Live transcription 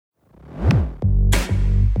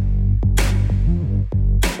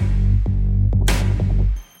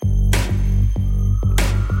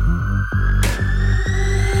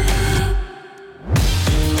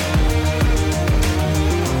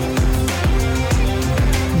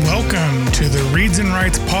to the Reads and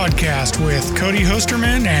Writes podcast with Cody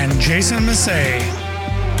Hosterman and Jason Massey.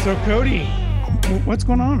 So Cody, what's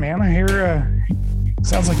going on, man? I hear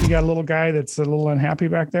sounds like you got a little guy that's a little unhappy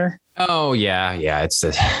back there. Oh yeah. It's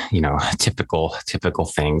the, typical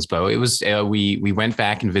things, but it was, we went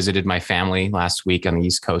back and visited my family last week on the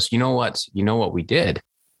East Coast. You know what we did?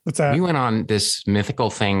 What's that? We went on this mythical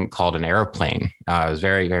thing called an airplane. It was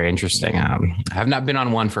very, very interesting. I have not been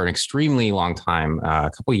on one for an extremely long time, a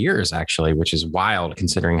couple of years actually, which is wild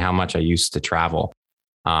considering how much I used to travel.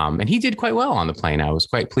 And he did quite well on the plane. I was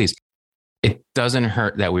quite pleased. It doesn't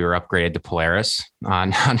hurt that we were upgraded to Polaris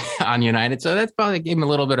on United. So that's probably gave him a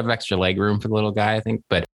little bit of extra leg room for the little guy, I think.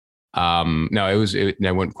 But no,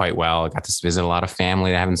 it went quite well. I got to visit a lot of family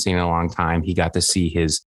that I haven't seen in a long time. He got to see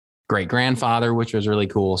his great grandfather, which was really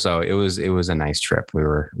cool. So it was a nice trip. We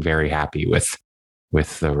were very happy with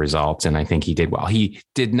the results. And I think he did well. He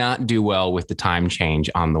did not do well with the time change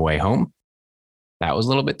on the way home. That was a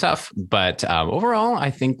little bit tough, but overall,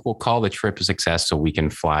 I think we'll call the trip a success so we can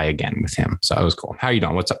fly again with him. So it was cool. How are you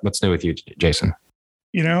doing? What's new with you, Jason?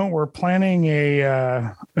 We're planning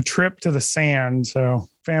a trip to the sand. So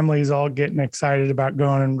family's all getting excited about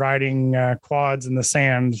going and riding quads in the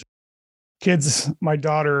sand. Kids, my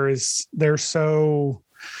daughter this is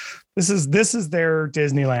their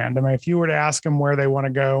Disneyland. I mean, if you were to ask them where they want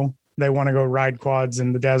to go ride quads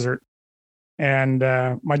in the desert. And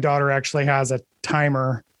my daughter actually has a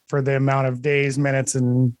timer for the amount of days, minutes,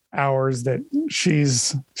 and hours that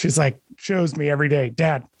she's like, shows me every day,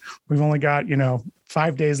 Dad, we've only got,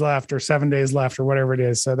 5 days left or 7 days left or whatever it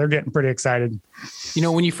is. So they're getting pretty excited.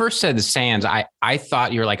 When you first said the sands, I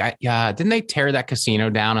thought you were like, didn't they tear that casino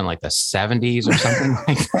down in like the 70s or something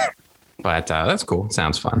like that? But that's cool.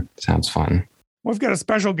 Sounds fun. We've got a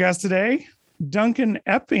special guest today. Duncan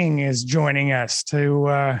Epping is joining us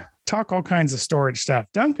to talk all kinds of storage stuff.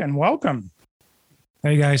 Duncan, welcome.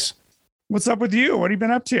 Hey guys. What's up with you? What have you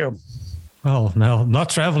been up to? Well, no, not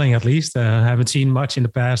traveling at least. I haven't seen much in the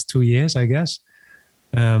past 2 years, I guess.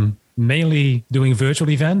 Mainly doing virtual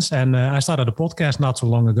events. And I started a podcast not so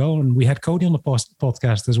long ago, and we had Cody on the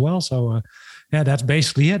podcast as well. So that's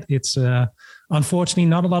basically it. It's unfortunately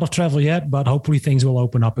not a lot of travel yet, but hopefully things will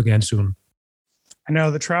open up again soon. I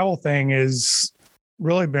know the travel thing has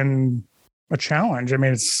really been a challenge. I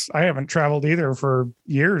mean, I haven't traveled either for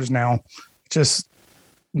years now. Just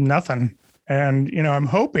nothing. And, I'm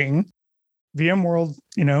hoping VMworld,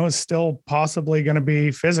 is still possibly going to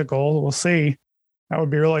be physical. We'll see. That would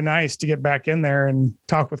be really nice to get back in there and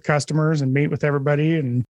talk with customers and meet with everybody.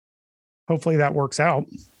 And hopefully that works out.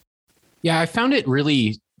 Yeah, I found it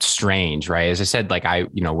really strange, right? As I said, like I,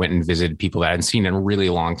 went and visited people that I hadn't seen in a really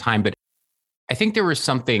long time, but I think there was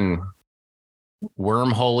something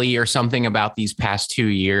wormholey or something about these past 2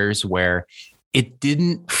 years where it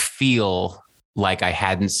didn't feel like I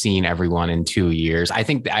hadn't seen everyone in 2 years. I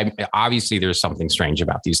think obviously there's something strange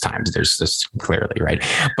about these times. There's this clearly, right?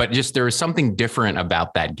 But just there was something different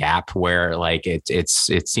about that gap where like it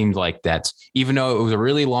seemed like that even though it was a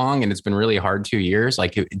really long and it's been really hard 2 years,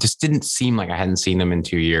 like it just didn't seem like I hadn't seen them in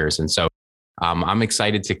 2 years. And so I'm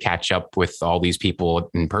excited to catch up with all these people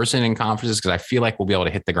in person in conferences because I feel like we'll be able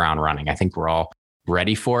to hit the ground running. I think we're all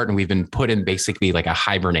ready for it. And we've been put in basically like a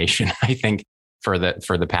hibernation, I think, for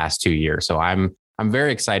the past 2 years. So I'm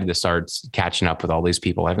very excited to start catching up with all these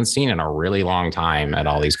people I haven't seen in a really long time at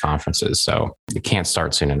all these conferences. So it can't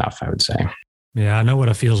start soon enough, I would say. Yeah, I know what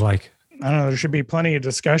it feels like. I don't know. There should be plenty of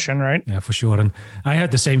discussion, right? Yeah, for sure. And I had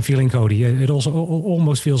the same feeling, Cody. It also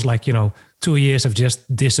almost feels like, 2 years have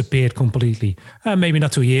just disappeared completely. Maybe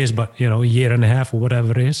not 2 years, but, a year and a half or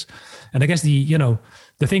whatever it is. And I guess the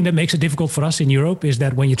thing that makes it difficult for us in Europe is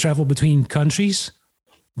that when you travel between countries,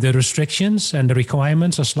 the restrictions and the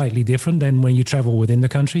requirements are slightly different than when you travel within the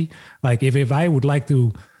country. Like if I would like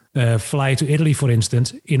to fly to Italy, for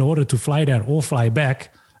instance, in order to fly there or fly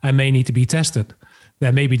back, I may need to be tested.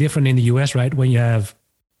 That may be different in the US, right? When you have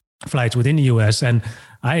flights within the US. And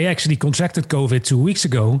I actually contracted COVID 2 weeks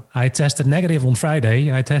ago. I tested negative on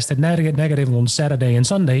Friday. I tested negative on Saturday and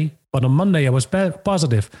Sunday. But on Monday, I was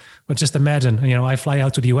positive. But just imagine, I fly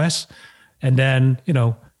out to the US and then,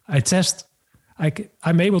 I test.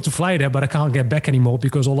 I'm able to fly there, but I can't get back anymore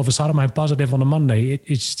because all of a sudden I'm positive on a Monday.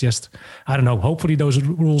 It's just, I don't know. Hopefully those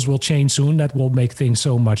rules will change soon. That will make things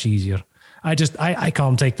so much easier. I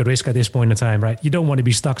can't take the risk at this point in time, right? You don't want to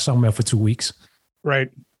be stuck somewhere for 2 weeks. Right.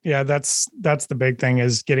 Yeah, that's the big thing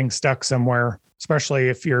is getting stuck somewhere, especially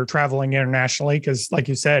if you're traveling internationally, because like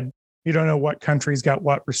you said, you don't know what country's got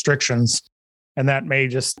what restrictions, and that may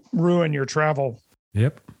just ruin your travel.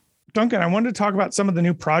 Yep. Duncan, I wanted to talk about some of the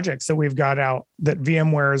new projects that we've got out that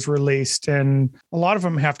VMware has released, and a lot of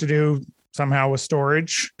them have to do somehow with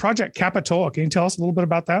storage. Project Capitola, can you tell us a little bit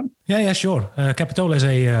about that? Yeah, sure. Capitola is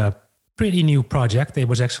a pretty new project. It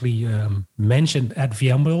was actually mentioned at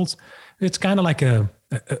VMworld. It's kind of like a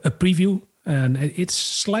preview, and it's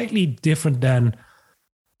slightly different than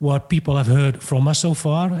what people have heard from us so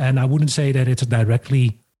far. And I wouldn't say that it's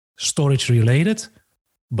directly storage related,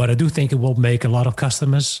 but I do think it will make a lot of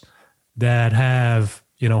customers that have,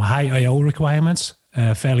 high I/O requirements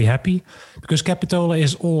fairly happy, because Capitola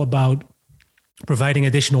is all about providing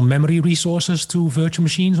additional memory resources to virtual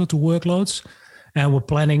machines or to workloads. And we're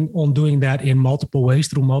planning on doing that in multiple ways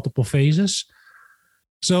through multiple phases.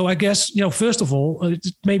 So I guess, first of all,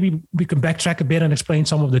 maybe we can backtrack a bit and explain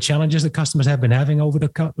some of the challenges that customers have been having over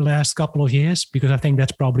the last couple of years, because I think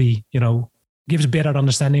that's probably, gives a better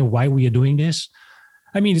understanding of why we are doing this.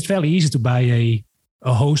 I mean, it's fairly easy to buy a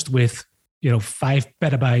host with, 5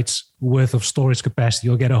 petabytes worth of storage capacity,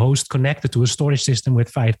 or get a host connected to a storage system with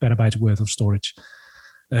 5 petabytes worth of storage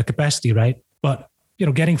capacity, right? But,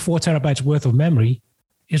 getting 4 terabytes worth of memory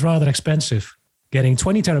is rather expensive. Getting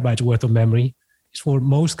 20 terabytes worth of memory is for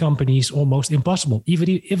most companies almost impossible, if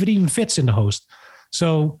it even fits in the host.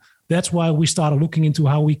 So that's why we started looking into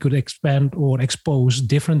how we could expand or expose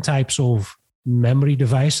different types of memory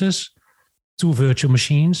devices to virtual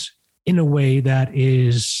machines in a way that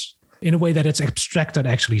it's abstracted,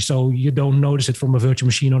 actually. So you don't notice it from a virtual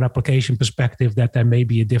machine or application perspective that there may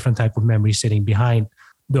be a different type of memory sitting behind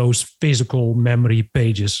those physical memory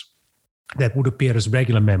pages that would appear as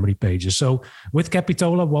regular memory pages. So with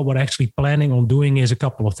Capitola, what we're actually planning on doing is a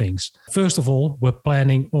couple of things. First of all, we're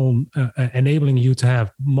planning on enabling you to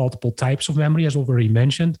have multiple types of memory, as already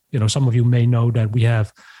mentioned. Some of you may know that we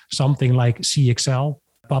have something like CXL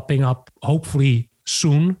popping up hopefully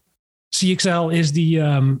soon. CXL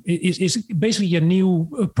is basically a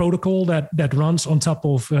new protocol that runs on top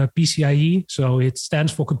of PCIe. So it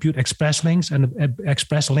stands for Compute Express Link, and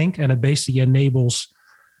it basically enables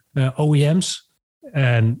OEMs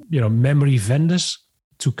and memory vendors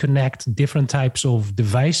to connect different types of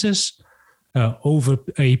devices over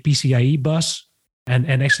a PCIe bus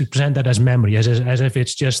and actually present that as memory, as if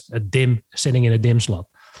it's just a DIMM sitting in a DIMM slot.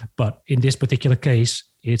 But in this particular case,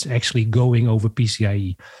 it's actually going over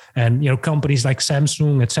PCIe. And companies like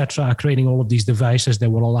Samsung, etc., are creating all of these devices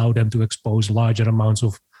that will allow them to expose larger amounts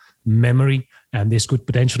of memory. And this could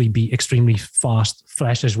potentially be extremely fast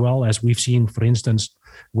flash as well, as we've seen, for instance,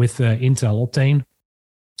 with Intel Optane,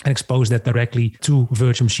 and expose that directly to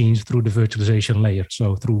virtual machines through the virtualization layer,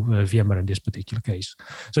 so through VMware in this particular case.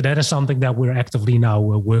 So that is something that we're actively now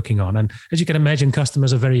working on. And as you can imagine,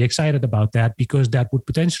 customers are very excited about that, because that would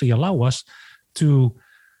potentially allow us to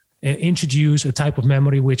introduce a type of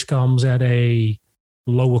memory which comes at a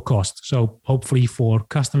lower cost. So hopefully for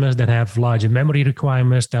customers that have larger memory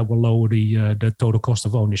requirements, that will lower the total cost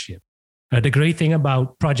of ownership. The great thing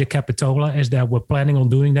about Project Capitola is that we're planning on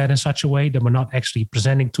doing that in such a way that we're not actually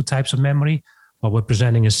presenting 2 types of memory, but we're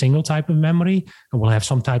presenting a single type of memory, and we'll have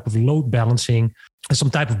some type of load balancing, some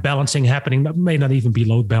type of balancing happening. That may not even be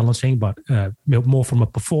load balancing, but more from a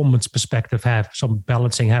performance perspective, have some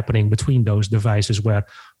balancing happening between those devices, where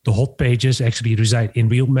the hot pages actually reside in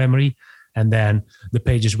real memory, and then the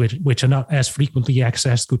pages which are not as frequently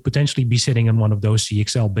accessed could potentially be sitting in one of those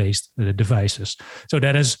CXL-based devices. So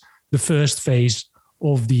that is the first phase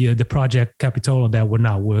of the Project Capitola that we're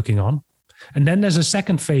now working on. And then there's a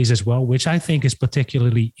second phase as well, which I think is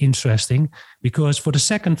particularly interesting, because for the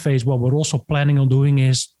second phase, what we're also planning on doing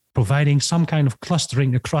is providing some kind of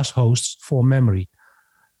clustering across hosts for memory.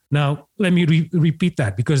 Now, let me repeat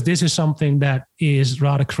that, because this is something that is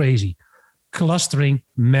rather crazy. Clustering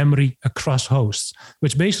memory across hosts,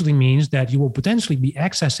 which basically means that you will potentially be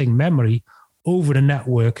accessing memory over the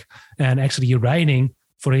network and actually writing,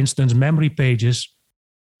 for instance, memory pages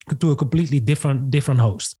to a completely different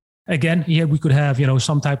host. Again, here we could have,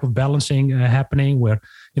 some type of balancing happening where,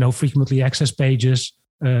 frequently accessed pages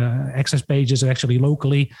are actually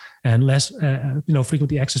locally, and less,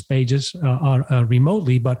 frequently accessed pages are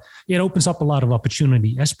remotely. But it opens up a lot of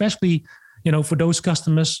opportunity, especially, for those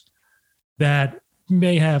customers that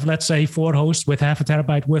may have, let's say, 4 hosts with 0.5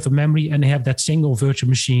 terabyte worth of memory, and they have that single virtual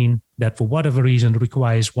machine that for whatever reason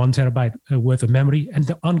requires 1 terabyte worth of memory, and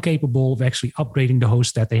they're incapable of actually upgrading the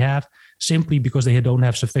host that they have simply because they don't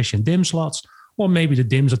have sufficient DIMM slots, or maybe the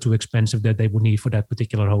DIMMs are too expensive that they would need for that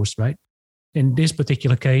particular host, right? In this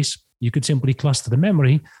particular case, you could simply cluster the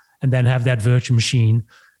memory and then have that virtual machine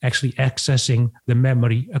actually accessing the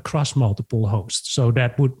memory across multiple hosts. So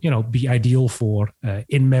that would, be ideal for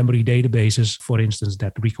in-memory databases, for instance,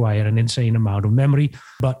 that require an insane amount of memory,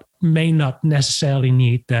 but may not necessarily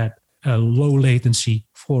need that low latency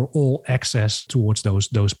for all access towards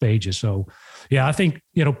those pages. So, yeah, I think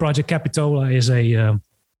Project Capitola is a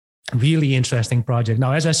really interesting project.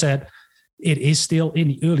 Now, as I said, it is still in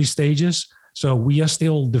the early stages. So we are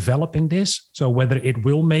still developing this. So whether it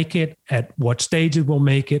will make it, at what stage it will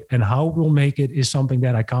make it, and how it will make it is something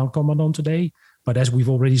that I can't comment on today. But as we've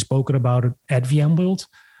already spoken about it at VMworld,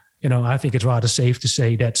 I think it's rather safe to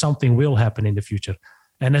say that something will happen in the future.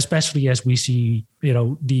 And especially as we see,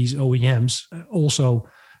 these OEMs also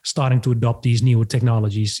starting to adopt these newer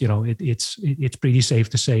technologies, it's pretty safe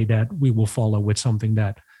to say that we will follow with something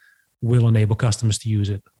that will enable customers to use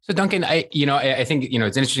it. So Duncan, I think, it's an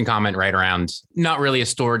interesting comment right around not really a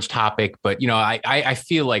storage topic, but, I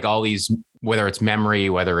feel like all these, whether it's memory,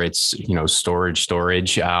 whether it's,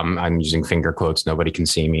 storage, I'm using finger quotes, nobody can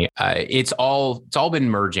see me. It's all been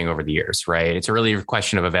merging over the years, right? It's a really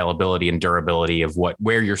question of availability and durability of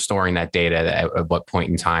where you're storing that data at what point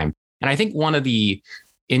in time. And I think one of the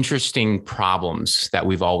interesting problems that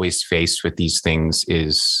we've always faced with these things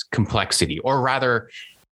is complexity, or rather,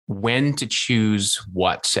 when to choose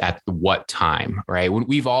what at what time, right?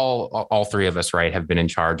 We've all three of us, right, have been in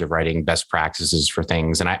charge of writing best practices for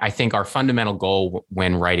things. And I think our fundamental goal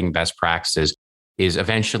when writing best practices is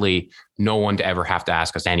eventually no one to ever have to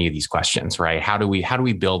ask us any of these questions, right? How do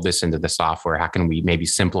we build this into the software? How can we maybe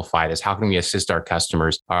simplify this? How can we assist our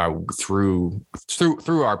customers through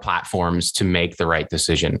our platforms to make the right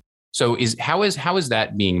decision? So how is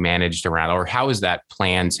that being managed around, or how is that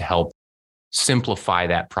plan to help simplify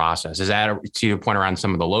that process? Is that, to your point around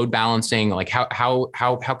some of the load balancing, like how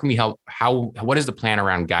can we help? What is the plan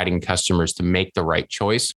around guiding customers to make the right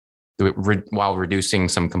choice while reducing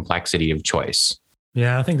some complexity of choice?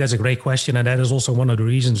 Yeah, I think that's a great question. And that is also one of the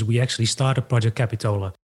reasons we actually started Project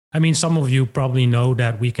Capitola. I mean, some of you probably know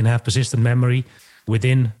that we can have persistent memory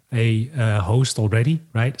within a host already,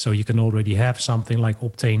 right? So you can already have something like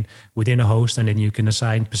Optane within a host, and then you can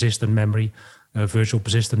assign persistent memory, virtual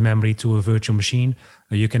persistent memory, to a virtual machine.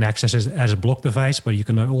 You can access it as a block device, but you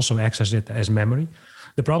can also access it as memory.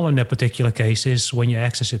 The problem in that particular case is when you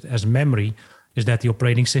access it as memory is that the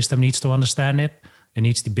operating system needs to understand it. It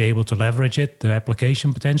needs to be able to leverage it. The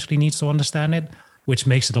application potentially needs to understand it, which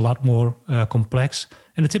makes it a lot more complex.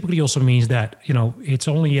 And it typically also means that, it's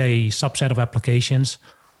only a subset of applications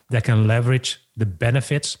that can leverage the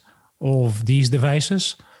benefits of these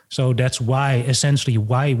devices. So that's why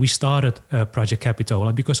we started Project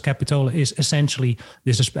Capitola, because Capitola is essentially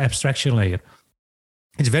this abstraction layer.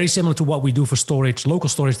 It's very similar to what we do for storage, local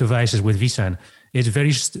storage devices with vSAN. It's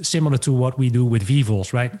very similar to what we do with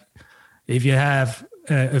vVols, right? If you have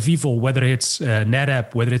a vVol, whether it's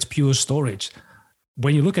NetApp, whether it's pure storage,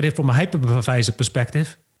 when you look at it from a hypervisor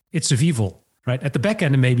perspective, it's a vVol. Right. At the back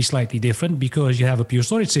end, it may be slightly different because you have a pure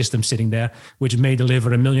storage system sitting there, which may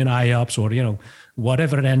deliver 1 million IOPS or,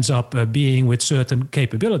 whatever it ends up being with certain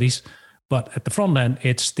capabilities. But at the front end,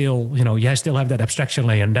 it's still, you still have that abstraction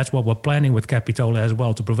layer. And that's what we're planning with Capitola as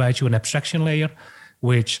well, to provide you an abstraction layer,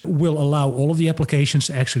 which will allow all of the applications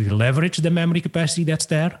to actually leverage the memory capacity that's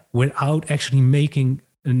there without actually needing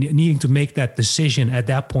to make that decision at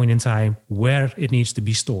that point in time where it needs to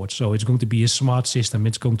be stored. So it's going to be a smart system.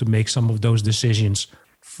 It's going to make some of those decisions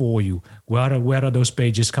for you. Where are those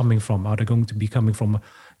pages coming from? Are they going to be coming from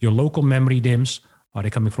your local memory DIMMs? Are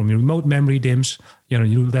they coming from your remote memory DIMMs? You're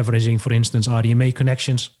leveraging, for instance, RDMA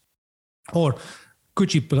connections. Or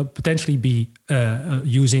could you potentially be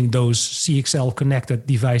using those CXL connected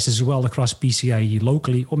devices as well across PCIe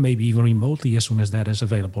locally, or maybe even remotely as soon as that is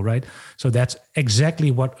available, right? So that's exactly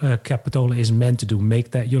what Capitola is meant to do,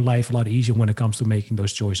 make that your life a lot easier when it comes to making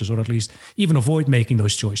those choices, or at least even avoid making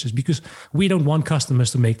those choices, because we don't want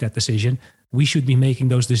customers to make that decision. We should be making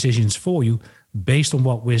those decisions for you based on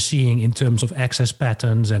what we're seeing in terms of access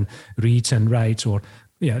patterns and reads and writes, or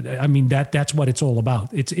that's what it's all about.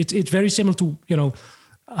 It's very similar to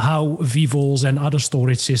how vVols and other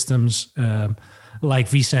storage systems like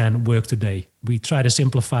vSAN work today. We try to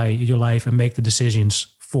simplify your life and make the decisions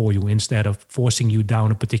for you instead of forcing you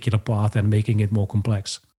down a particular path and making it more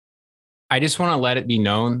complex. I just want to let it be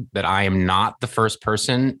known that I am not the first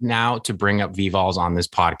person now to bring up vVols on this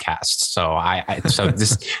podcast. So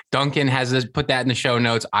this Duncan has put that in the show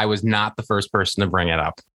notes. I was not the first person to bring it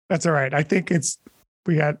up. That's all right. I think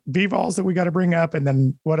we got vVols that we got to bring up, and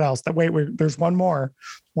then what else? There's one more.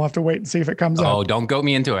 We'll have to wait and see if it comes up. Oh, don't goat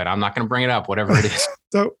me into it. I'm not going to bring it up, whatever it is.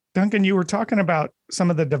 So, Duncan, you were talking about some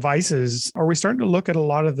of the devices. Are we starting to look at a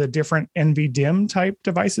lot of the different NVDIMM type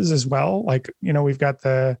devices as well? Like, we've got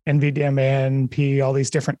the NVDIMM, NP, all these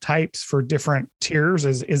different types for different tiers.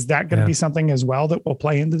 Is that going to be something as well that will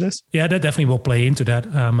play into this? Yeah, that definitely will play into that.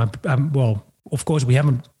 of course, we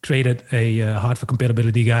haven't created a hardware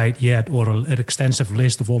compatibility guide yet or an extensive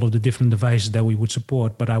list of all of the different devices that we would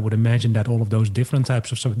support. But I would imagine that all of those different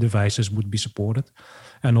types of devices would be supported.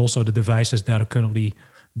 And also the devices that are currently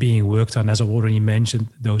being worked on, as I already mentioned,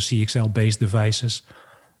 those CXL-based devices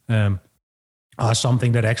are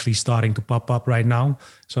something that actually starting to pop up right now.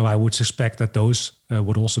 So I would suspect that those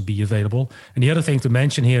would also be available. And the other thing to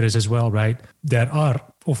mention here is as well, right, there are,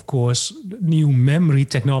 of course, new memory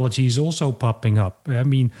technologies also popping up. I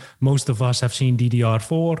mean, most of us have seen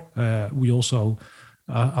DDR4. We also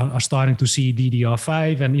are starting to see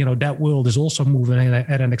DDR5. And, that world is also moving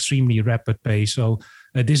at an extremely rapid pace. So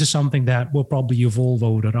this is something that will probably evolve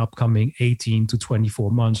over the upcoming 18 to 24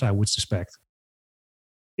 months, I would suspect.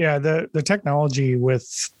 Yeah, the technology with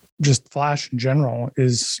just Flash in general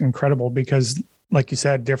is incredible because, like you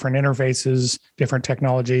said, different interfaces, different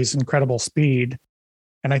technologies, incredible speed.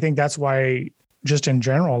 And I think that's why, just in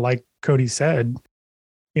general, like Cody said,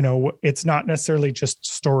 it's not necessarily just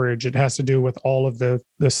storage. It has to do with all of the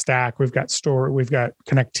stack. We've got we've got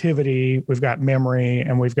connectivity, we've got memory,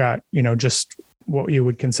 and we've got, just what you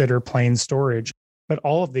would consider plain storage. But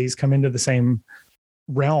all of these come into the same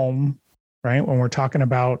realm, right? When we're talking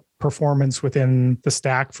about performance within the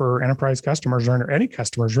stack for enterprise customers or any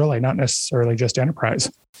customers, really, not necessarily just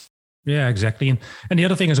enterprise. Yeah, exactly. And the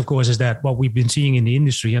other thing is, of course, is that what we've been seeing in the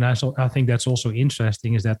industry, and I think that's also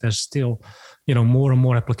interesting, is that there's still, more and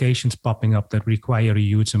more applications popping up that require a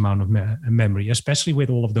huge amount of memory, especially with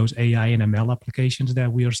all of those AI and ML applications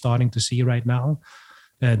that we are starting to see right now.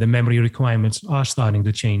 The memory requirements are starting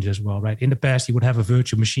to change as well, right? In the past, you would have a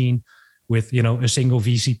virtual machine with, a single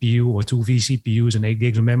vCPU or two vCPUs and 8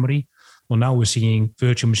 gigs of memory. Well, now we're seeing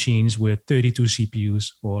virtual machines with 32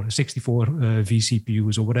 CPUs or 64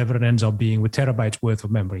 vCPUs or whatever it ends up being with terabytes worth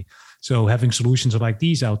of memory. So having solutions like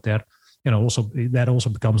these out there, that also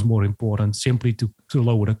becomes more important simply to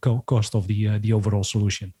lower the cost of the overall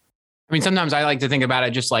solution. I mean, sometimes I like to think about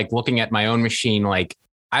it just like looking at my own machine, like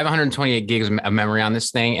I have 128 gigs of memory on this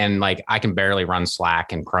thing, and like I can barely run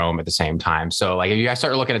Slack and Chrome at the same time. So like if you guys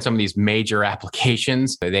start looking at some of these major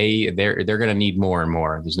applications, they're going to need more and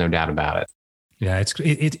more. There's no doubt about it. Yeah,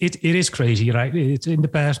 it is crazy, right? It's in the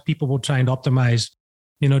past people were trying to optimize,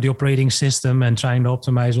 the operating system and trying to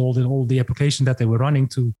optimize all the applications that they were running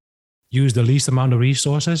to use the least amount of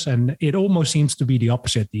resources, and it almost seems to be the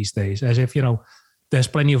opposite these days. As if there's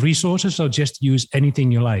plenty of resources, so just use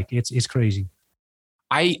anything you like. It's crazy.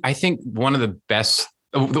 I think one of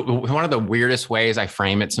the weirdest ways I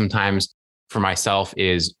frame it sometimes for myself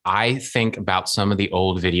is I think about some of the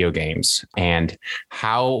old video games and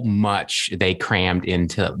how much they crammed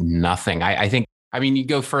into nothing. I think, you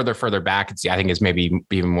go further back, I think it's maybe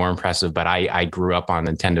even more impressive, but I grew up on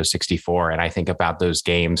Nintendo 64 and I think about those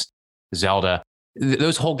games, Zelda,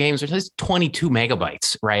 those whole games are just 22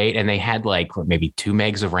 megabytes, right? And they had like maybe 2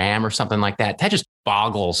 megs of RAM or something like that. That just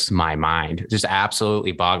boggles my mind. It just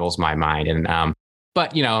absolutely boggles my mind. And,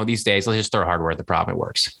 but these days, let's just throw hardware at the problem. It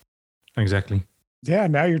works. Exactly. Yeah.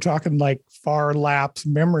 Now you're talking like far lapse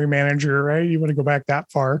memory manager, right? You want to go back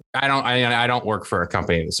that far? I don't work for a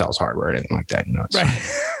company that sells hardware or anything like that.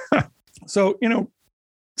 Right. So,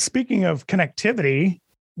 speaking of connectivity,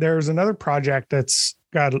 there's another project that's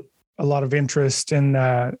got a lot of interest in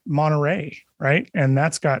Monterey, right? And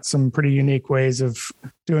that's got some pretty unique ways of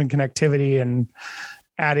doing connectivity and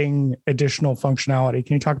adding additional functionality.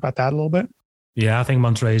 Can you talk about that a little bit? Yeah, I think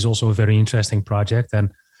Monterey is also a very interesting project.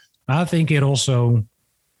 And I think it also,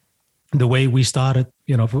 the way we started,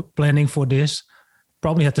 planning for this,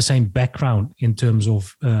 probably had the same background in terms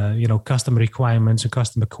of, customer requirements and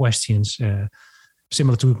customer questions,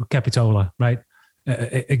 similar to Capitola, right?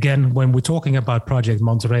 Again, when we're talking about Project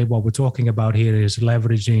Monterey, what we're talking about here is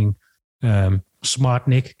leveraging smart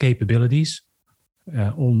NIC capabilities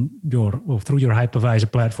through your hypervisor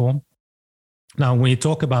platform. Now, when you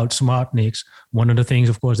talk about smart NICs, one of the things,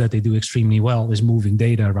 of course, that they do extremely well is moving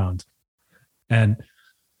data around, and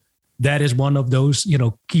that is one of those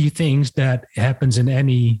key things that happens in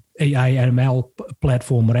any AI ML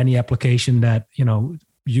platform or any application that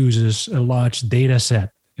uses a large data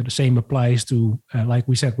set. The same applies to, like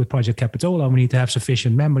we said, with Project Capitola, we need to have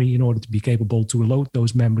sufficient memory in order to be capable to load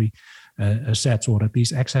those memory sets, or at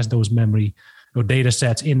least access those memory or data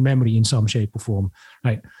sets in memory in some shape or form.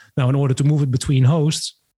 Right now, in order to move it between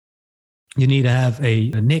hosts, you need to have a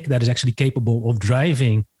NIC that is actually capable of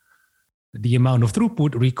driving the amount of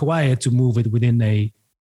throughput required to move it within a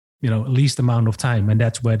least amount of time, and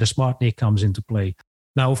that's where the smart NIC comes into play.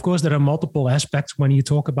 Now, of course, there are multiple aspects when you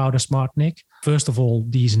talk about a smart NIC. First of all,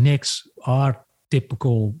 these NICs are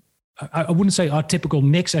typical I wouldn't say are typical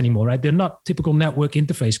NICs anymore, right? They're not typical network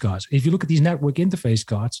interface cards. If you look at these network interface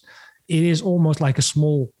cards, it is almost like a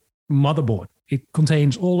small motherboard. It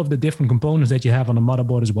contains all of the different components that you have on a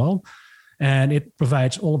motherboard as well. And it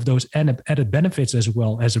provides all of those added benefits as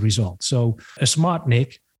well as a result. So a smart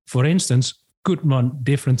NIC, for instance, could run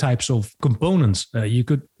different types of components. You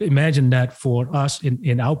could imagine that for us,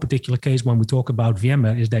 in our particular case, when we talk about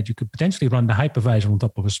VMware, is that you could potentially run the hypervisor on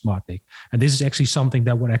top of a smart NIC. And this is actually something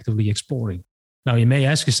that we're actively exploring. Now, you may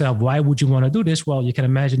ask yourself, why would you want to do this? Well, you can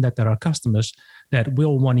imagine that there are customers that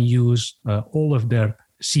will want to use all of their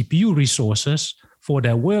CPU resources for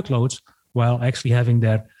their workloads while actually having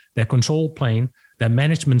their control plane, their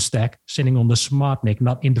management stack sitting on the smart NIC,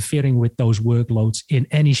 not interfering with those workloads in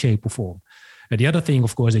any shape or form. And the other thing,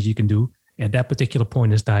 of course, that you can do at that particular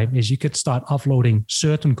point in time is you could start offloading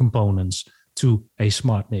certain components to a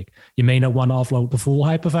smart NIC. You may not want to offload the full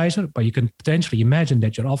hypervisor, but you can potentially imagine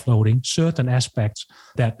that you're offloading certain aspects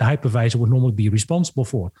that the hypervisor would normally be responsible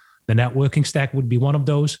for. The networking stack would be one of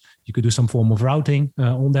those. You could do some form of routing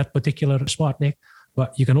on that particular smart NIC.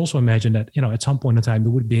 But you can also imagine that, at some point in time,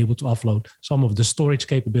 you would be able to offload some of the storage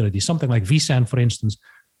capabilities. Something like vSAN, for instance,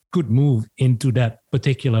 could move into that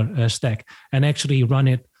particular stack and actually run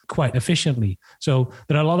it quite efficiently. So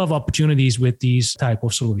there are a lot of opportunities with these type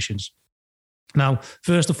of solutions. Now,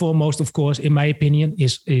 first and foremost, of course, in my opinion,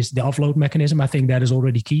 is the offload mechanism. I think that is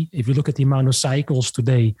already key. If you look at the amount of cycles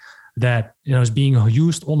today that is being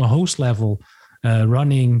used on a host level,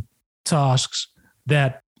 running tasks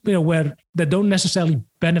that that don't necessarily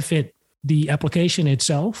benefit the application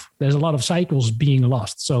itself, there's a lot of cycles being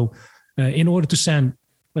lost. So in order to send,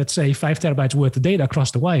 let's say, 5 terabytes worth of data across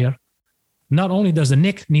the wire, not only does the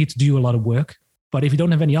NIC need to do a lot of work, but if you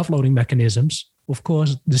don't have any offloading mechanisms, of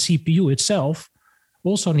course, the CPU itself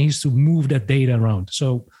also needs to move that data around.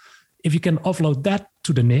 So if you can offload that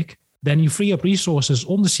to the NIC, then you free up resources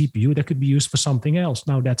on the CPU that could be used for something else.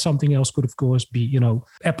 Now, that something else could, of course, be,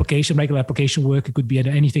 regular application work. It could be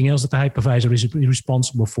anything else that the hypervisor is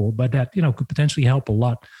responsible for, but that, could potentially help a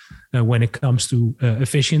lot when it comes to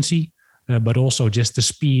efficiency, but also just the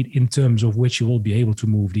speed in terms of which you will be able to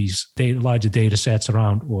move these larger data sets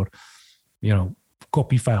around, or,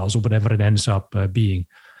 copy files, or whatever it ends up being.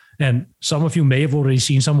 And some of you may have already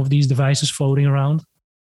seen some of these devices floating around.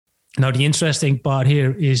 Now, the interesting part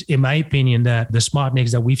here is, in my opinion, that the smart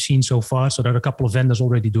NICs that we've seen so far, so there are a couple of vendors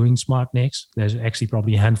already doing smart NICs. There's actually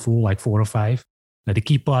probably a handful, like 4 or 5. Now, the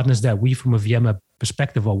key partners that we, from a VMware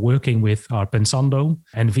perspective, are working with are Pensando,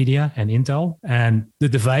 NVIDIA, and Intel. And the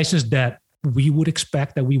devices that we would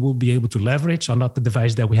expect that we will be able to leverage are not the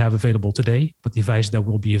device that we have available today, but devices that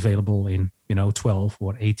will be available in 12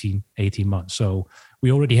 or 18 months. So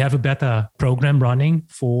we already have a beta program running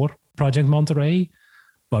for Project Monterey.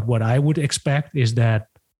 But what I would expect is that,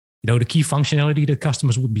 the key functionality that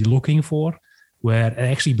customers would be looking for, where it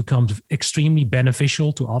actually becomes extremely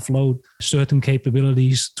beneficial to offload certain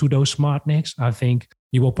capabilities to those smart NICs. I think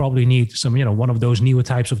you will probably need some, one of those newer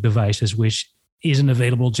types of devices, which isn't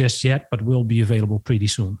available just yet, but will be available pretty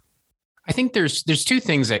soon. I think there's 2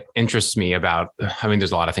 things that interest me about,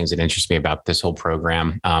 there's a lot of things that interest me about this whole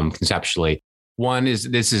program conceptually. One is,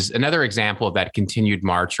 this is another example of that continued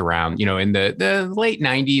march around, in the late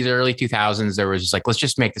 90s, early 2000s, there was just like, let's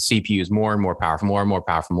just make the CPUs more and more powerful, more and more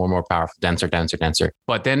powerful, more and more powerful, denser.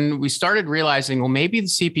 But then we started realizing, well, maybe the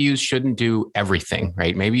CPUs shouldn't do everything,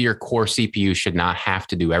 right? Maybe your core CPU should not have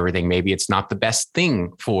to do everything. Maybe it's not the best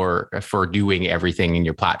thing for doing everything in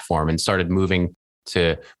your platform, and started moving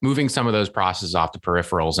some of those processes off to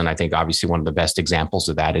peripherals. And I think obviously one of the best examples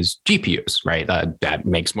of that is GPUs, right? That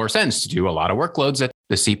makes more sense to do a lot of workloads that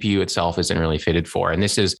the CPU itself isn't really fitted for. And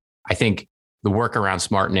this is, I think, the work around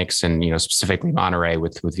smart NICs and, specifically Monterey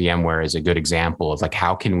with VMware is a good example of like,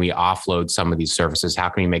 how can we offload some of these services? How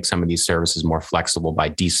can we make some of these services more flexible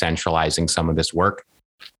by decentralizing some of this work?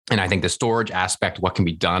 And I think the storage aspect, what can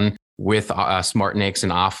be done with smart NICs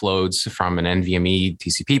and offloads from an NVMe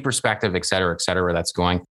TCP perspective, et cetera, where that's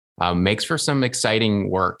going, makes for some exciting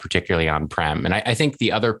work, particularly on-prem. And I think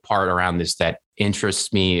the other part around this that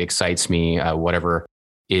interests me, excites me, whatever,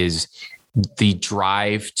 is the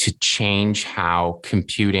drive to change how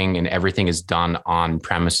computing and everything is done on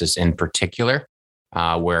premises in particular,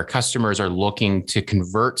 where customers are looking to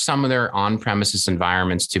convert some of their on-premises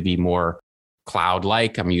environments to be more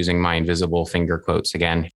cloud-like. I'm using my invisible finger quotes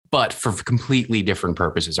again, but for completely different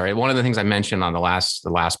purposes. Right. One of the things I mentioned on the last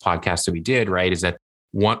podcast that we did, right, is that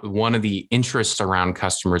one of the interests around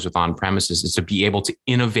customers with on-premises is to be able to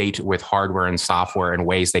innovate with hardware and software in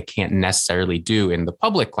ways they can't necessarily do in the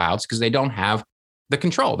public clouds, because they don't have the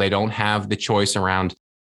control. They don't have the choice around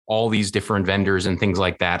all these different vendors and things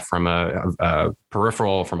like that from a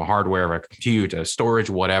peripheral, from a hardware, a compute, a storage,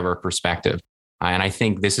 whatever perspective. And I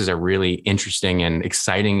think this is a really interesting and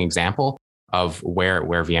exciting example of where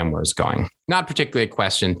VMware is going. Not particularly a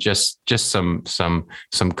question, just some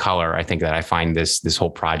color. I think that I find this whole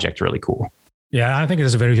project really cool. Yeah, I think it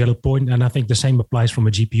is a very valid point, and I think the same applies from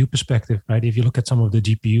a GPU perspective, right? If you look at some of the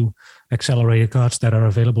GPU accelerated cards that are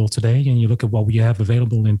available today, and you look at what we have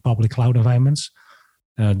available in public cloud environments,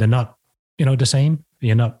 they're not, the same.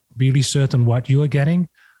 You're not really certain what you are getting,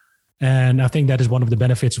 and I think that is one of the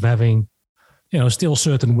benefits of having, still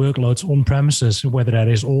certain workloads on premises. Whether that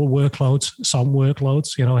is all workloads, some workloads,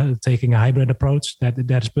 taking a hybrid approach, that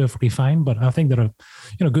is perfectly fine. But I think there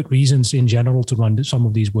are, good reasons in general to run some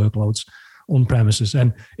of these workloads on premises.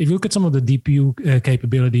 And if you look at some of the DPU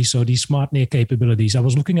capabilities, so these SmartNIC capabilities, I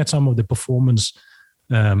was looking at some of the performance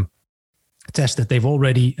tests that they've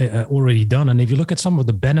already done. And if you look at some of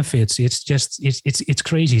the benefits, it's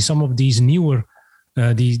crazy. Some of these newer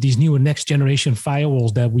next generation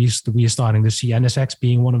firewalls that we are starting to see, NSX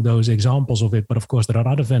being one of those examples of it. But of course, there are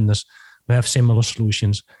other vendors who have similar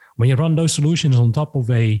solutions. When you run those solutions on top of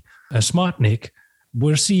a SmartNIC,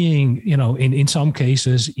 we're seeing, in some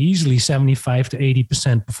cases, easily 75 to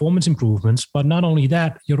 80% performance improvements. But not only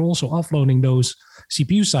that, you're also offloading those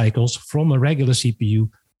CPU cycles from a regular CPU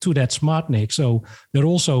to that SmartNIC. So they're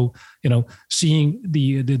also, seeing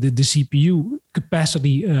the CPU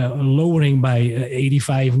capacity lowering by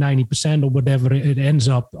 85, 90% or whatever it ends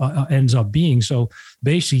up being. So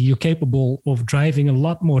basically, you're capable of driving a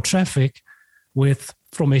lot more traffic with,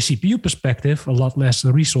 from a CPU perspective, a lot less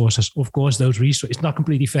resources. Of course, those resources, it's not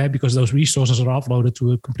completely fair because those resources are offloaded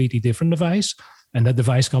to a completely different device, and that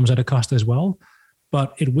device comes at a cost as well.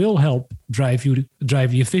 But it will help drive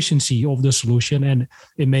the efficiency of the solution, and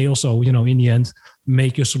it may also, in the end,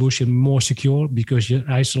 make your solution more secure because you're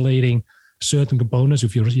isolating certain components,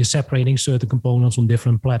 if you're separating certain components on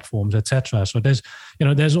different platforms, etc. So there's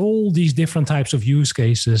all these different types of use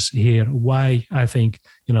cases here. Why I think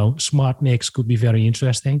smart NICs could be very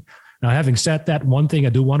interesting. Now, having said that, one thing I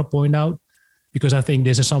do want to point out, because I think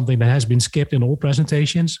this is something that has been skipped in all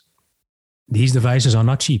presentations, these devices are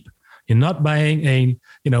not cheap. You're not buying a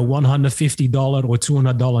 $150 or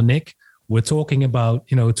 $200 NIC. We're talking about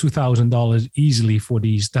 $2,000 easily for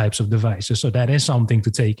these types of devices. So that is something to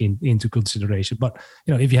take into consideration. But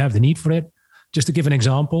if you have the need for it, just to give an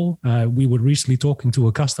example, we were recently talking to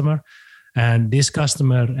a customer, and this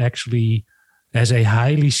customer actually has a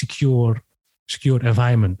highly secured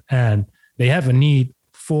environment, and they have a need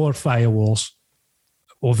for firewalls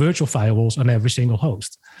or virtual firewalls on every single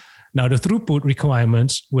host. Now, the throughput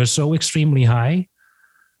requirements were so extremely high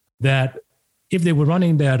that if they were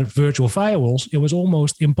running their virtual firewalls, it was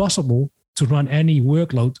almost impossible to run any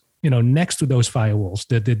workload, next to those firewalls.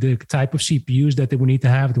 The type of CPUs that they would need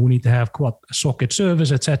to have quad socket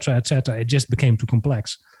servers, et cetera, it just became too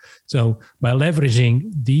complex. So by leveraging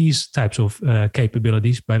these types of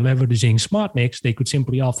capabilities, by leveraging SmartNICs, they could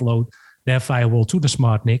simply offload their firewall to the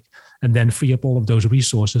SmartNIC and then free up all of those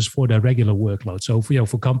resources for their regular workload. So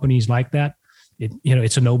for companies like that,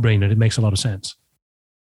 it's a no-brainer. It makes a lot of sense.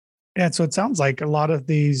 Yeah, so it sounds like a lot of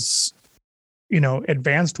these,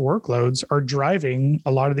 advanced workloads are driving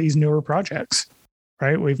a lot of these newer projects,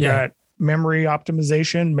 right? We've got memory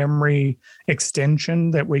optimization, memory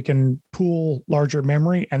extension that we can pool larger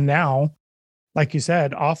memory. And now, like you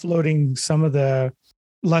said, offloading some of the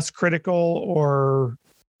less critical or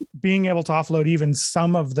being able to offload even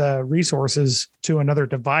some of the resources to another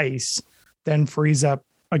device then frees up,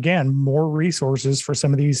 again, more resources for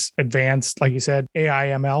some of these advanced, like you said, AI,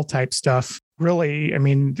 ML type stuff. Really,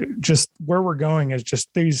 just where we're going is just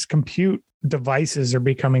these compute devices are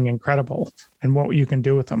becoming incredible and what you can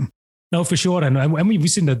do with them. No, for sure. And we've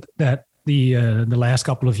seen that the last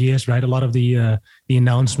couple of years, right? A lot of the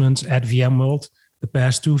announcements at VMworld the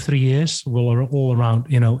past 2-3 years were all around,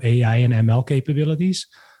 AI and ML capabilities.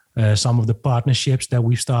 Some of the partnerships that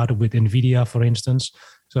we've started with NVIDIA, for instance.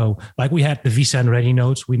 So like we had the vSAN ready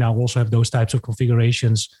nodes, we now also have those types of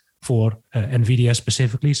configurations for NVIDIA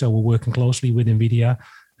specifically. So we're working closely with NVIDIA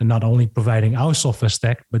and not only providing our software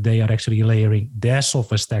stack, but they are actually layering their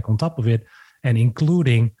software stack on top of it and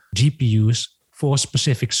including GPUs for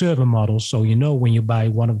specific server models. So when you buy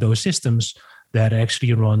one of those systems that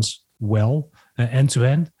actually runs well end to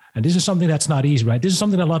end. And this is something that's not easy, right? This is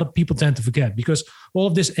something that a lot of people tend to forget because all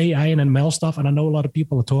of this AI and ML stuff, and I know a lot of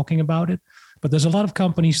people are talking about it, but there's a lot of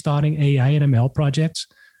companies starting AI and ML projects.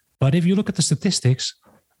 But if you look at the statistics,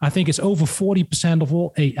 I think it's over 40% of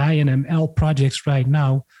all AI and ML projects right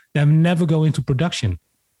now that never go into production.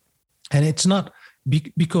 And it's not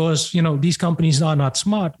because these companies are not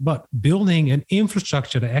smart, but building an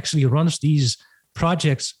infrastructure that actually runs these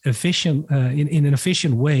projects efficient in an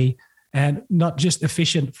efficient way, and not just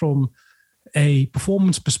efficient from a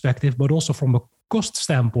performance perspective, but also from a cost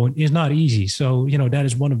standpoint, is not easy. So, that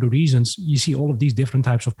is one of the reasons you see all of these different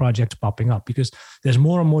types of projects popping up, because there's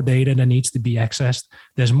more and more data that needs to be accessed.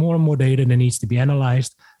 There's more and more data that needs to be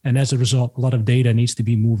analyzed. And as a result, a lot of data needs to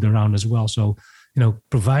be moved around as well. So,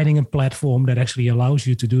 providing a platform that actually allows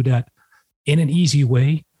you to do that in an easy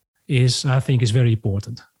way I think is very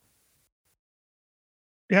important.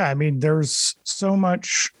 Yeah. I mean, there's so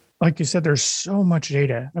much, like you said, there's so much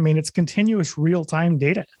data. I mean, it's continuous real-time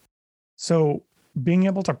data. So being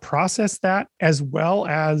able to process that as well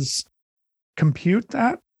as compute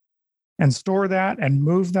that and store that and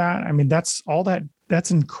move that, I mean, that's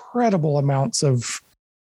incredible amounts of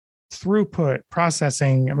throughput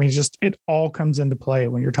processing. I mean, it all comes into play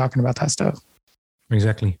when you're talking about that stuff.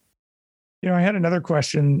 Exactly. I had another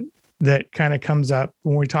question that kind of comes up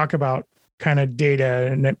when we talk about kind of data,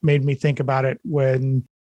 and it made me think about it when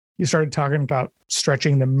you started talking about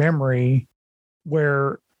stretching the memory,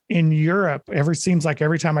 where in Europe, seems like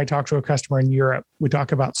every time I talk to a customer in Europe, we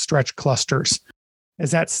talk about stretch clusters. Is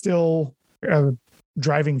that still a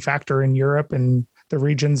driving factor in Europe and the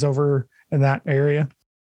regions over in that area?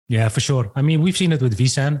 Yeah, for sure. I mean, we've seen it with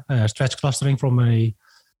vSAN. Stretch clustering from a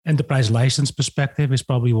enterprise license perspective is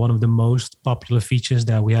probably one of the most popular features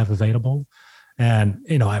that we have available. And,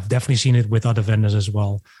 I've definitely seen it with other vendors as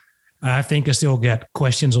well. I think I still get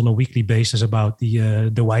questions on a weekly basis about the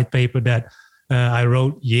white paper that I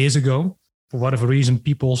wrote years ago. For whatever reason,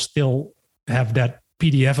 people still have that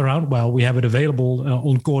PDF around. Well, we have it available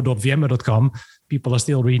on core.vmware.com. People are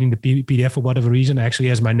still reading the PDF for whatever reason. It actually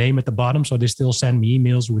has my name at the bottom, so they still send me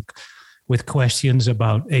emails with questions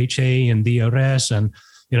about HA and DRS and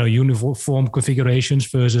uniform configurations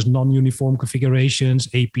versus non-uniform configurations,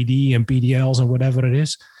 APD and PDLs and whatever it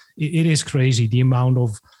is. It is crazy the amount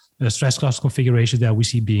of stretch cluster configurations that we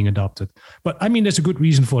see being adopted. But I mean, there's a good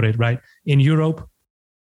reason for it, right? In Europe,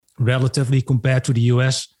 relatively compared to the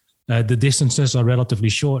US, the distances are relatively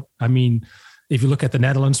short. I mean, if you look at the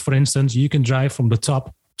Netherlands, for instance, you can drive from the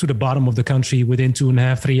top to the bottom of the country within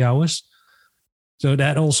 2.5, 3 hours. So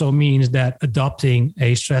that also means that adopting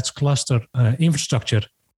a stretch cluster infrastructure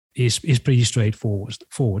is pretty straightforward.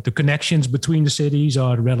 The connections between the cities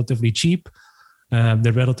are relatively cheap.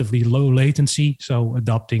 They're relatively low latency. So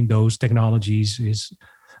adopting those technologies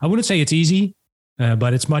I wouldn't say it's easy,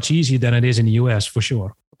 but it's much easier than it is in the US for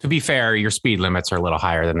sure. To be fair, your speed limits are a little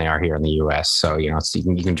higher than they are here in the US. So, you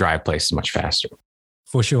can drive places much faster.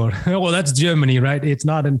 For sure. Well, that's Germany, right? It's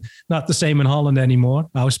not the same in Holland anymore.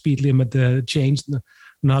 Our speed limit changed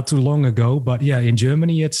not too long ago. But yeah, in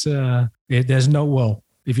Germany, there's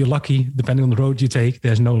if you're lucky, depending on the road you take,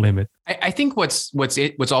 there's no limit. I think what's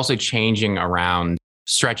also changing around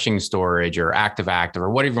stretching storage or active or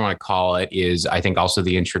whatever you want to call it is, I think, also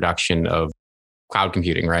the introduction of cloud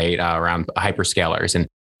computing, right? Around hyperscalers. And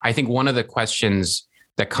I think one of the questions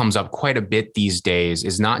that comes up quite a bit these days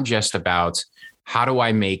is not just about how do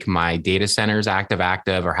I make my data centers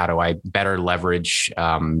active, or how do I better leverage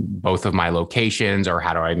both of my locations, or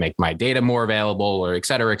how do I make my data more available, or et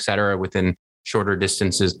cetera, within shorter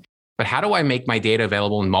distances. But how do I make my data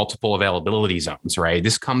available in multiple availability zones, right?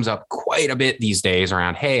 This comes up quite a bit these days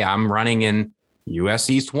around, hey, I'm running in US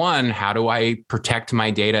East 1. How do I protect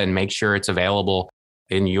my data and make sure it's available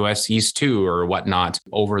in US East 2 or whatnot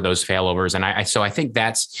over those failovers? And so I think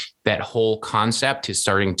that whole concept is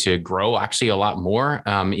starting to grow actually a lot more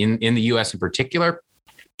in the US in particular.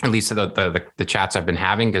 At least the chats I've been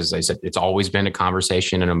having, because I said it's always been a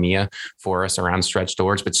conversation in EMEA for us around stretch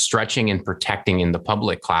storage, but stretching and protecting in the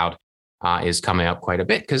public cloud is coming up quite a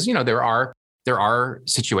bit, because there are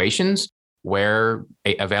situations where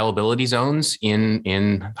availability zones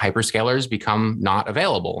in hyperscalers become not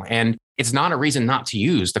available, and it's not a reason not to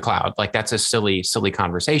use the cloud. Like, that's a silly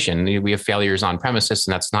conversation. We have failures on premises,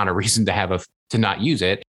 and that's not a reason to not use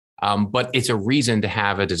it. But it's a reason to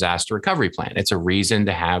have a disaster recovery plan. It's a reason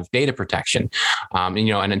to have data protection. And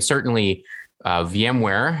then certainly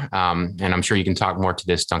VMware, and I'm sure you can talk more to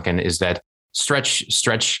this, Duncan, is that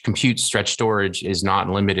stretch compute, stretch storage is not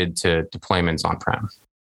limited to deployments on-prem.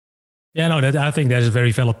 Yeah, no, I think that is a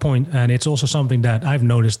very valid point. And it's also something that I've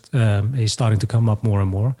noticed is starting to come up more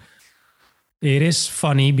and more. It is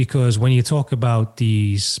funny because when you talk about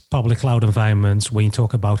these public cloud environments, when you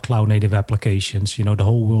talk about cloud native applications, the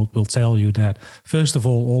whole world will tell you that, first of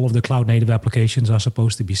all of the cloud native applications are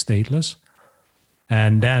supposed to be stateless.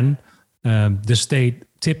 And then the state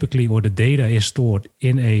typically, or the data is stored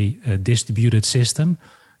in a distributed system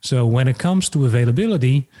So when it comes to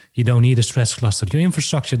availability, you don't need a stretch cluster. Your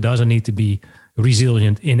infrastructure doesn't need to be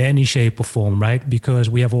resilient in any shape or form, right? Because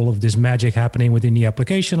we have all of this magic happening within the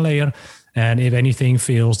application layer. And if anything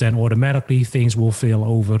fails, then automatically things will fail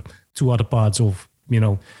over to other parts of,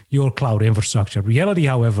 your cloud infrastructure. Reality,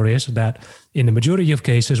 however, is that in the majority of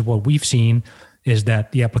cases, what we've seen is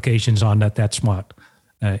that the applications are not that smart.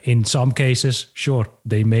 In some cases, sure,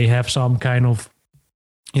 they may have some kind of,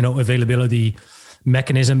 availability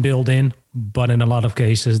mechanism built in, but in a lot of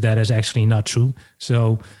cases, that is actually not true.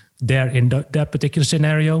 So there, in that particular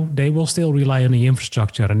scenario, they will still rely on the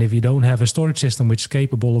infrastructure. And if you don't have a storage system which is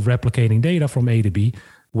capable of replicating data from A to B,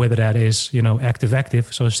 whether that is,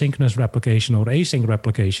 active-active, so synchronous replication or async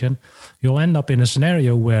replication, you'll end up in a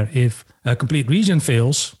scenario where if a complete region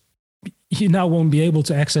fails, you now won't be able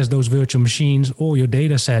to access those virtual machines or your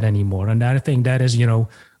data set anymore. And I think that is,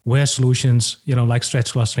 where solutions, like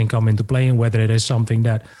stretch clustering come into play, and whether it is something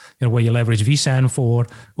that, where you leverage vSAN for,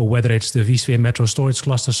 or whether it's the vSphere Metro Storage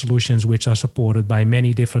Cluster solutions, which are supported by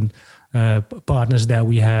many different partners that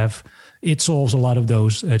we have. It solves a lot of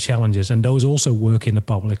those challenges, and those also work in the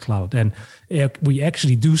public cloud. And we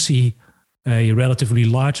actually do see a relatively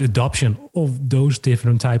large adoption of those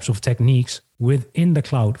different types of techniques within the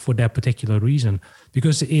cloud for that particular reason,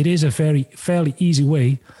 because it is a fairly easy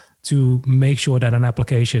way to make sure that an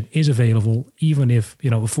application is available, even if,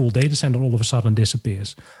 a full data center all of a sudden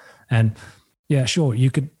disappears. And yeah, sure,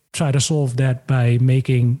 you could try to solve that by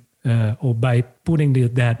making or by putting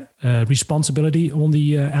that responsibility on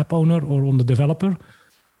the app owner or on the developer.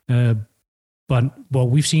 But what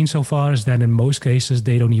we've seen so far is that in most cases,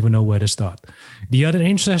 they don't even know where to start. The other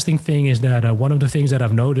interesting thing is that one of the things that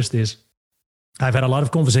I've noticed is I've had a lot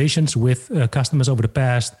of conversations with customers over the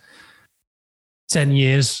past 10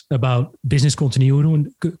 years about business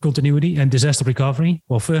continuity and disaster recovery.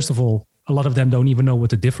 Well, first of all, a lot of them don't even know what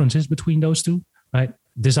the difference is between those two, right?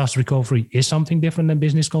 Disaster recovery is something different than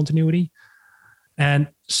business continuity. And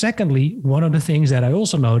secondly, one of the things that I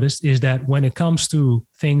also noticed is that when it comes to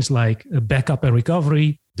things like backup and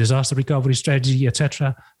recovery, disaster recovery strategy,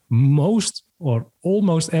 etc., most or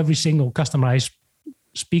almost every single customer I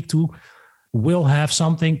speak to will have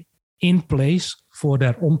something in place for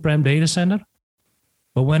their on-prem data center.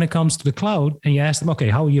 But when it comes to the cloud and you ask them, okay,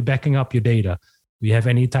 how are you backing up your data? Do you have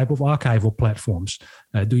any type of archival platforms?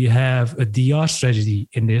 Do you have a DR strategy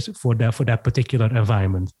in this for that particular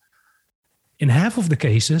environment? In half of the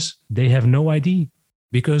cases, they have no idea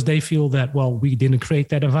because they feel that, well, we didn't create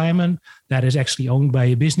that environment. That is actually owned by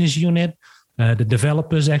a business unit. The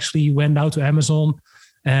developers actually went out to Amazon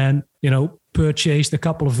and, purchased a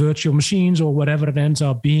couple of virtual machines or whatever it ends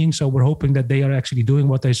up being. So we're hoping that they are actually doing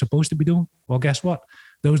what they're supposed to be doing. Well, guess what?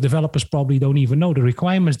 Those developers probably don't even know the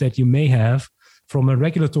requirements that you may have from a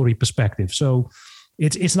regulatory perspective. So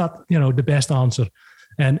it's not, the best answer.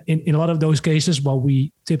 And in a lot of those cases, what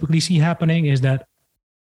we typically see happening is that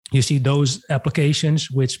you see those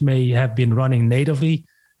applications which may have been running natively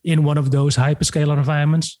in one of those hyperscaler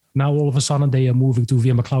environments. Now, all of a sudden, they are moving to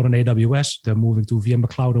VMware Cloud on AWS. They're moving to VMware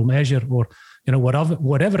Cloud on Azure, or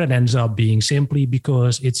whatever it ends up being, simply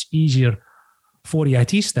because it's easier for the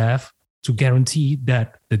IT staff to guarantee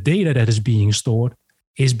that the data that is being stored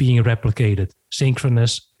is being replicated,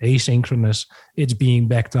 synchronous, asynchronous, it's being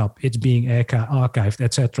backed up, it's being archived,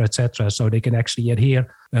 et cetera, so they can actually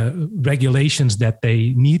adhere regulations that they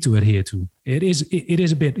need to adhere to. It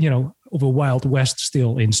is a bit, of a Wild West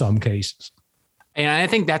still in some cases. And I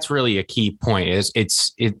think that's really a key point.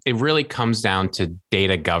 It really comes down to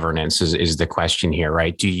data governance is the question here,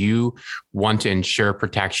 right? Do you want to ensure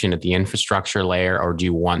protection at the infrastructure layer, or do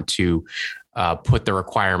you want to put the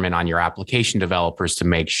requirement on your application developers to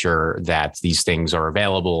make sure that these things are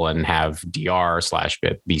available and have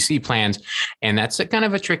DR/BC plans? And that's a kind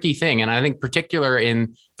of a tricky thing. And I think particularly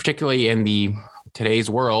in the today's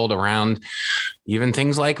world around even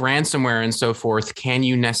things like ransomware and so forth, can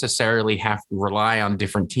you necessarily have to rely on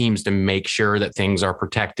different teams to make sure that things are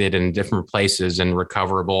protected in different places and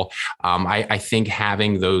recoverable? I think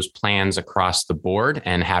having those plans across the board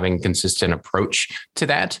and having consistent approach to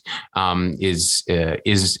that is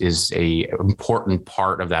a important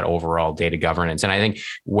part of that overall data governance. And I think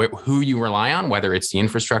who you rely on, whether it's the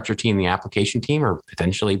infrastructure team, the application team, or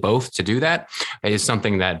potentially both to do that, is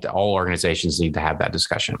something that all organizations need to have that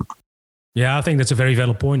discussion. Yeah, I think that's a very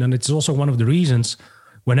valid point. And it's also one of the reasons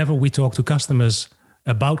whenever we talk to customers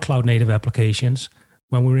about cloud native applications,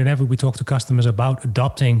 whenever we talk to customers about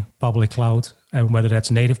adopting public cloud, and whether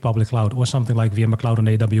that's native public cloud or something like VMware Cloud on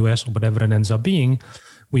AWS or whatever it ends up being,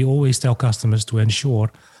 we always tell customers to ensure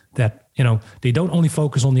that, they don't only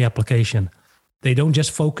focus on the application, they don't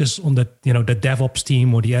just focus on the DevOps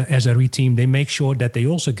team or the SRE team. They make sure that they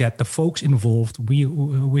also get the folks involved,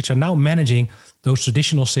 which are now managing those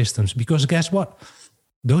traditional systems. Because guess what?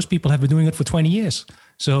 Those people have been doing it for 20 years.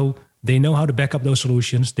 So they know how to back up those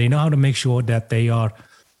solutions. They know how to make sure that they are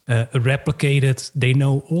replicated. They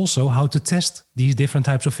know also how to test these different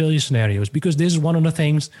types of failure scenarios, because this is one of the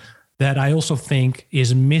things that I also think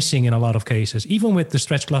is missing in a lot of cases, even with the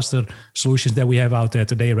stretch cluster solutions that we have out there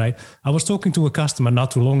today, right? I was talking to a customer not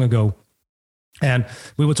too long ago, and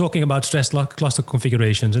we were talking about stretch cluster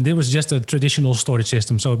configurations, and it was just a traditional storage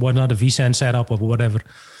system. So it was not a vSAN setup or whatever.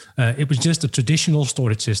 It was just a traditional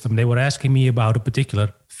storage system. They were asking me about a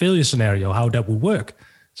particular failure scenario, how that would work.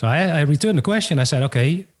 So I returned the question. I said,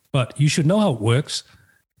 okay, but you should know how it works,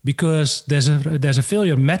 because there's a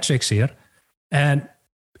failure matrix here, and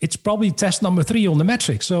it's probably test number 3 on the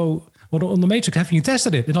matrix. So on the matrix, have you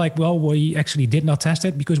tested it? They're like, well, we actually did not test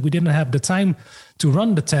it because we didn't have the time to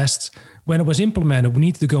run the tests when it was implemented. We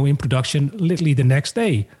needed to go in production literally the next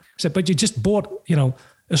day. I said, but you just bought,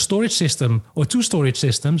 a storage system or 2 storage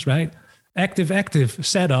systems, right? Active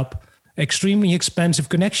setup, extremely expensive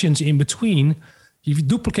connections in between. You've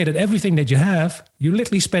duplicated everything that you have. You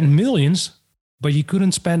literally spent millions, but you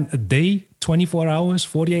couldn't spend a day, 24 hours,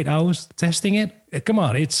 48 hours testing it. Come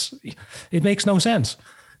on, it makes no sense.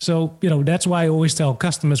 So, that's why I always tell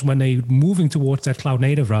customers when they're moving towards that cloud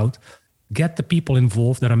native route, get the people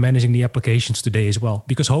involved that are managing the applications today as well,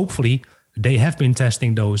 because hopefully they have been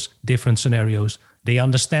testing those different scenarios. They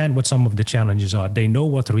understand what some of the challenges are. They know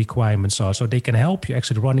what the requirements are, so they can help you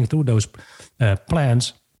actually running through those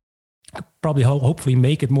plans, probably hopefully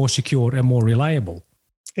make it more secure and more reliable.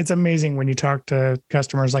 It's amazing when you talk to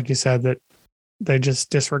customers, like you said, that they just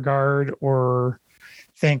disregard or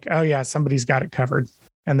think, oh yeah, somebody's got it covered,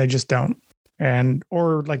 and they just don't.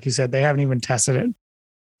 Or like you said, they haven't even tested it.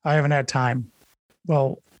 I haven't had time.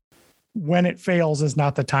 Well, when it fails is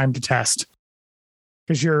not the time to test,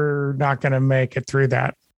 because you're not going to make it through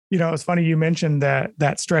that. It's funny you mentioned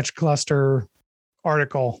that stretch cluster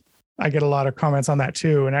article. I get a lot of comments on that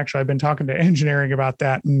too. And actually I've been talking to engineering about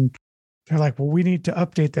that, and they're like, well, we need to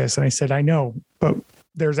update this. And I said, I know, but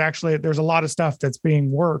there's a lot of stuff that's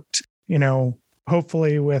being worked,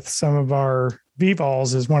 hopefully with some of our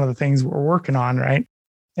vVols is one of the things we're working on. Right.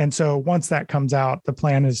 And so once that comes out, the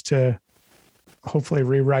plan is to hopefully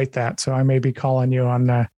rewrite that. So I may be calling you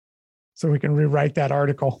on, so we can rewrite that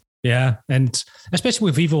article. Yeah. And especially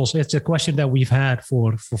with vVols, it's a question that we've had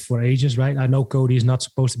for ages, right? I know Cody is not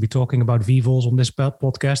supposed to be talking about vVols on this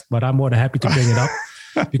podcast, but I'm more than happy to bring it up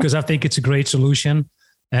because I think it's a great solution.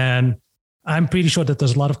 And I'm pretty sure that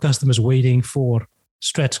there's a lot of customers waiting for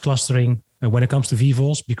stretch clustering when it comes to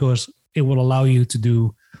vVols, because it will allow you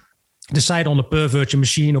to decide on a per virtual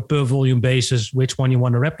machine or per volume basis which one you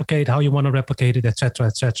want to replicate, how you want to replicate it, et cetera,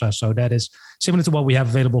 et cetera. So that is similar to what we have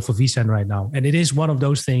available for vSAN right now. And it is one of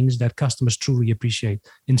those things that customers truly appreciate.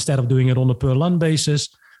 Instead of doing it on a per LUN basis,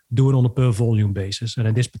 do it on a per volume basis. And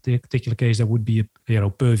in this particular case, that would be a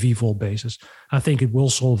per vVol basis. I think it will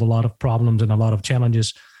solve a lot of problems and a lot of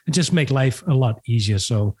challenges and just make life a lot easier.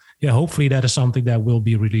 So yeah, hopefully that is something that will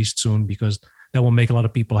be released soon, because that will make a lot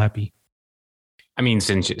of people happy. I mean,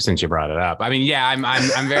 since you brought it up, I mean, yeah,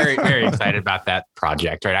 I'm very, very excited about that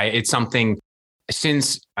project, right? It's something,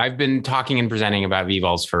 since I've been talking and presenting about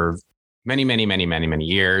vVols for many, many, many, many, many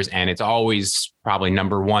years. And it's always probably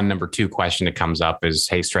number 1, number 2 question that comes up is,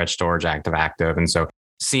 hey, stretch storage, active. And so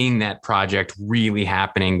seeing that project really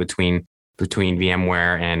happening between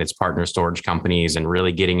VMware and its partner storage companies and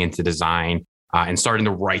really getting into design and starting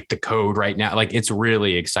to write the code right now, like, it's a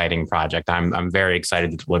really exciting project. I'm very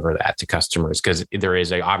excited to deliver that to customers, because there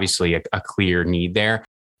is obviously a clear need there.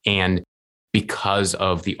 And because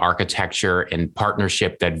of the architecture and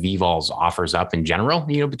partnership that vVols offers up in general,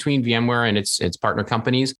 between VMware and its partner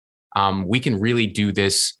companies, we can really do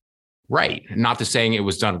this right. Not to saying it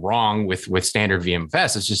was done wrong with standard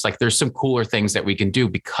VMFS. It's just like there's some cooler things that we can do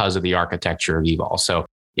because of the architecture of vVols. So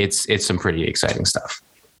it's some pretty exciting stuff.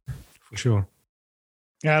 For sure.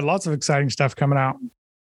 Yeah, lots of exciting stuff coming out.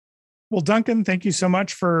 Well, Duncan, thank you so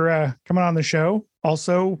much for coming on the show.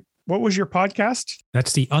 Also, what was your podcast?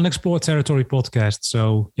 That's the Unexplored Territory podcast.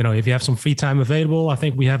 So, if you have some free time available, I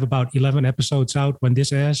think we have about 11 episodes out when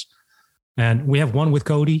this airs. And we have one with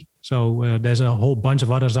Cody. So there's a whole bunch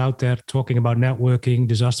of others out there talking about networking,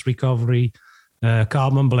 disaster recovery,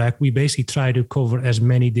 carbon black. We basically try to cover as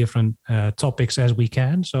many different topics as we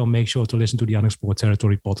can. So make sure to listen to the Unexplored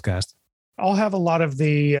Territory podcast. I'll have a lot of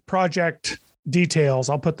the project details.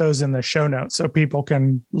 I'll put those in the show notes so people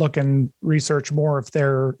can look and research more if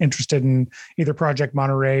they're interested in either Project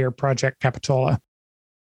Monterey or Project Capitola.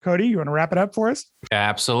 Cody, you want to wrap it up for us?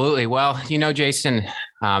 Absolutely. Well, Jason,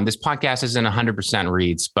 this podcast isn't 100%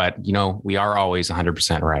 reads, but, we are always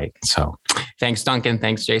 100% right. So thanks, Duncan.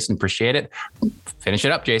 Thanks, Jason. Appreciate it. Finish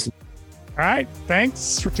it up, Jason. All right.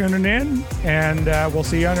 Thanks for tuning in, and we'll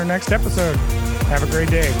see you on our next episode. Have a great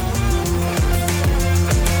day.